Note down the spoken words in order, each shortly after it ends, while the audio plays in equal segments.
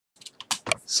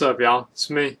What's up, y'all? It's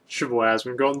me, it's your boy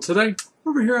Asmongold, and today,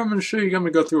 over here, I'm going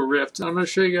to go through a rift, and I'm going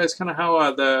to show you guys kind of how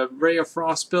the Ray of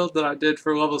Frost build that I did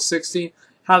for level 60,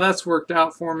 how that's worked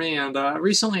out for me, and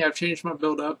recently I've changed my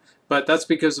build up, but that's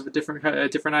because of a different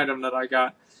item that I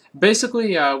got.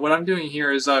 Basically, what I'm doing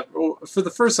here is, for the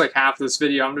first half of this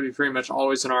video, I'm going to be pretty much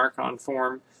always in Archon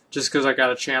form, just because I got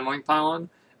a channeling pylon.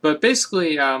 But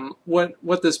basically,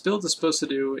 what this build is supposed to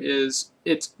do is,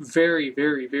 it's very,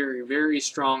 very, very, very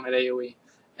strong at AoE.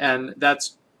 And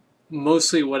that's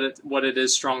mostly what it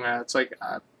is strong at. It's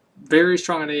very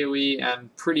strong at AoE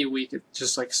and pretty weak at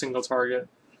just single target.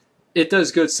 It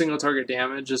does good single target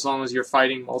damage as long as you're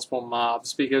fighting multiple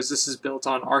mobs, because this is built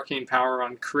on arcane power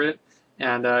on crit,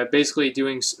 and basically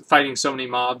fighting so many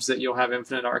mobs that you'll have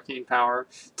infinite arcane power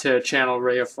to channel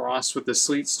Ray of Frost with the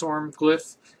Sleet Storm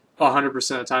glyph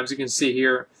 100% of the times. You can see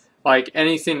here,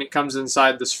 anything that comes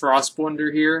inside this Frost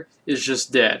Blender here is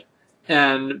just dead.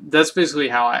 And that's basically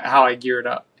how I geared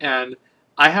up. And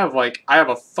I have a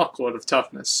fuckload of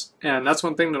toughness, and that's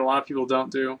one thing that a lot of people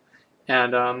don't do.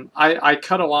 And I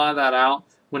cut a lot of that out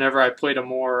whenever I played a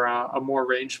more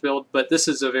ranged build. But this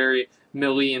is a very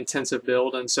melee intensive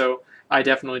build, and so I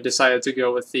definitely decided to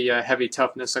go with the heavy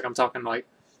toughness. I'm talking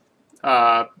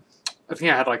I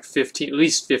think I had at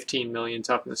least 15 million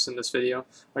toughness in this video.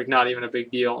 Not even a big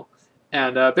deal.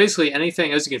 And basically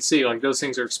anything, as you can see, those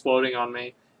things are exploding on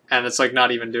me. And it's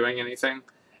not even doing anything.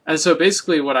 And so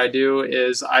basically what I do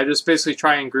is I just basically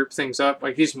try and group things up.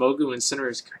 These Mogu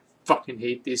Incinerators, I fucking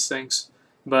hate these things.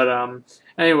 But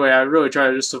anyway, I really try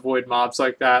to just avoid mobs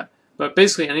like that. But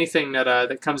basically anything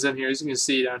that comes in here, as you can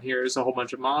see down here, is a whole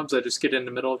bunch of mobs. I just get in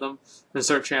the middle of them and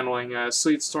start channeling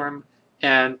Sleet Storm.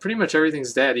 And pretty much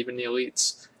everything's dead, even the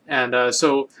elites. And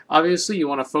so obviously you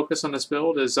want to focus on this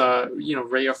build as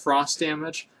Ray of Frost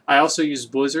damage. I also use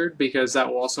Blizzard because that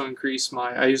will also increase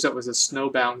I use that with a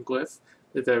Snowbound glyph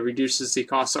that reduces the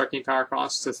arcane power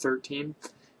cost to 13.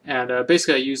 And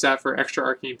basically I use that for extra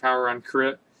arcane power on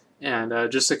crit,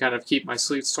 and just to kind of keep my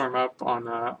Sleet Storm up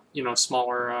on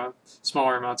smaller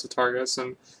amounts of targets.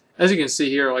 And as you can see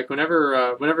here,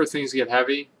 whenever things get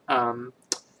heavy,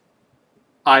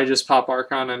 I just pop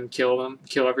Archon and kill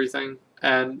everything.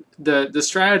 And the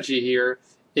strategy here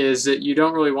is that you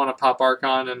don't really want to pop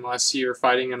Archon unless you're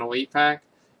fighting an elite pack,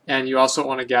 and you also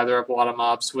want to gather up a lot of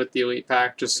mobs with the elite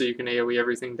pack just so you can AoE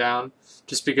everything down,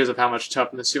 just because of how much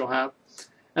toughness you'll have.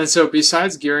 And so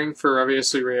besides gearing for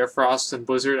obviously Ray of Frost and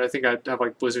Blizzard, I think I'd have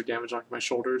Blizzard damage on my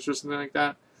shoulders or something like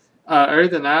that. Other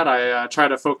than that, I try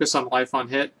to focus on life on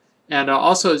hit. And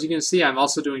also, as you can see, I'm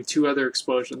also doing 2 other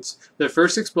explosions. The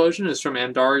first explosion is from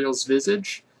Andariel's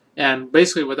Visage. And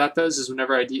basically what that does is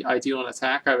whenever I deal an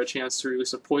attack, I have a chance to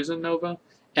release a Poison Nova.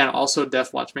 And also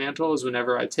Deathwatch Mantle is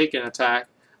whenever I take an attack,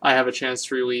 I have a chance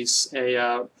to release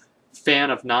a Fan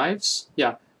of Knives,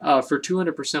 for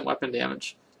 200% weapon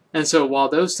damage. And so while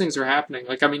those things are happening,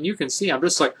 you can see I'm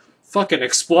just fucking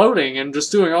exploding and just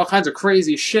doing all kinds of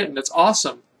crazy shit, and it's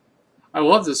awesome. I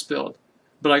love this build.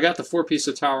 But I got the 4-piece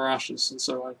of Tower Ashes, and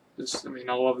so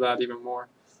I love that even more.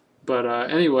 But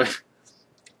anyway,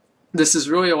 this is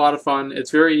really a lot of fun.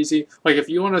 It's very easy. If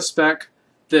you want to spec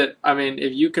that,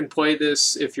 if you can play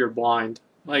this if you're blind,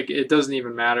 it doesn't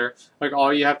even matter.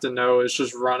 All you have to know is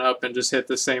just run up and just hit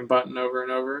the same button over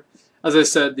and over. As I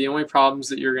said, the only problems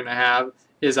that you're going to have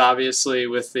is obviously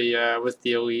with the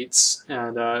elites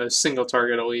and single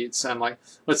target elites, and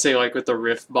let's say with the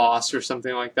Rift boss or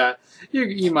something like that,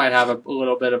 you might have a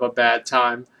little bit of a bad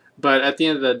time. But at the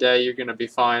end of the day, you're going to be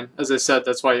fine. As I said,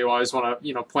 that's why you always want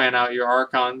to plan out your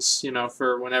Archons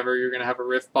for whenever you're going to have a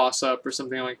Rift boss up or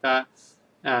something like that.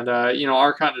 And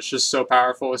Archon is just so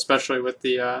powerful, especially with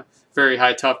the very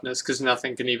high toughness, because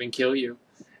nothing can even kill you.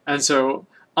 And so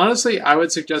honestly, I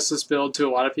would suggest this build to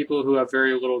a lot of people who have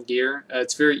very little gear.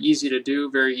 It's very easy to do,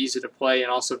 very easy to play,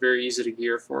 and also very easy to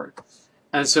gear for it.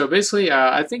 And so basically,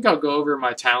 I think I'll go over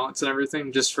my talents and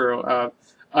everything just for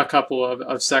a couple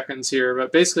of seconds here.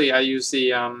 But basically, I use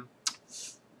the,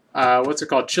 what's it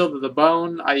called, Chill to the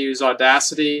Bone. I use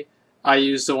Audacity. I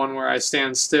use the one where I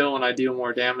stand still and I deal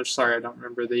more damage. Sorry, I don't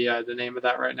remember the name of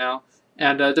that right now.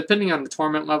 And depending on the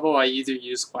Torment level, I either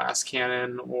use Glass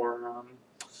Cannon or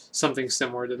something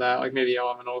similar to that, maybe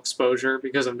Elemental Exposure,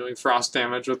 because I'm doing frost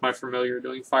damage with my familiar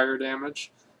doing fire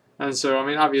damage. And so,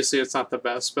 obviously it's not the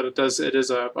best, but it is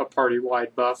a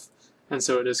party-wide buff, and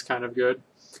so it is kind of good.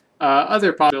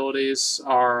 Other possibilities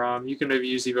are, you can maybe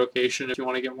use Evocation if you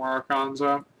want to get more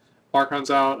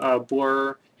Archons out,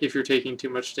 Blur if you're taking too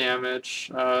much damage.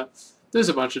 There's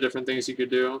a bunch of different things you could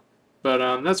do,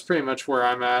 but that's pretty much where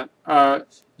I'm at.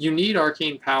 You need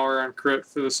Arcane Power and Crit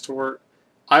for this tort.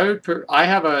 I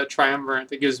have a Triumvirate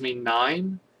that gives me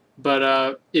 9,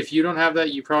 But if you don't have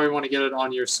that, you probably want to get it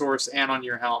on your source and on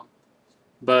your helm.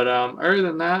 But other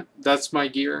than that, that's my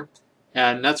gear.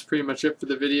 And that's pretty much it for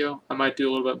the video. I might do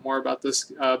a little bit more about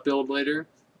this build later.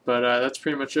 But that's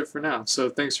pretty much it for now. So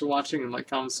thanks for watching, and like,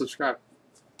 comment, subscribe.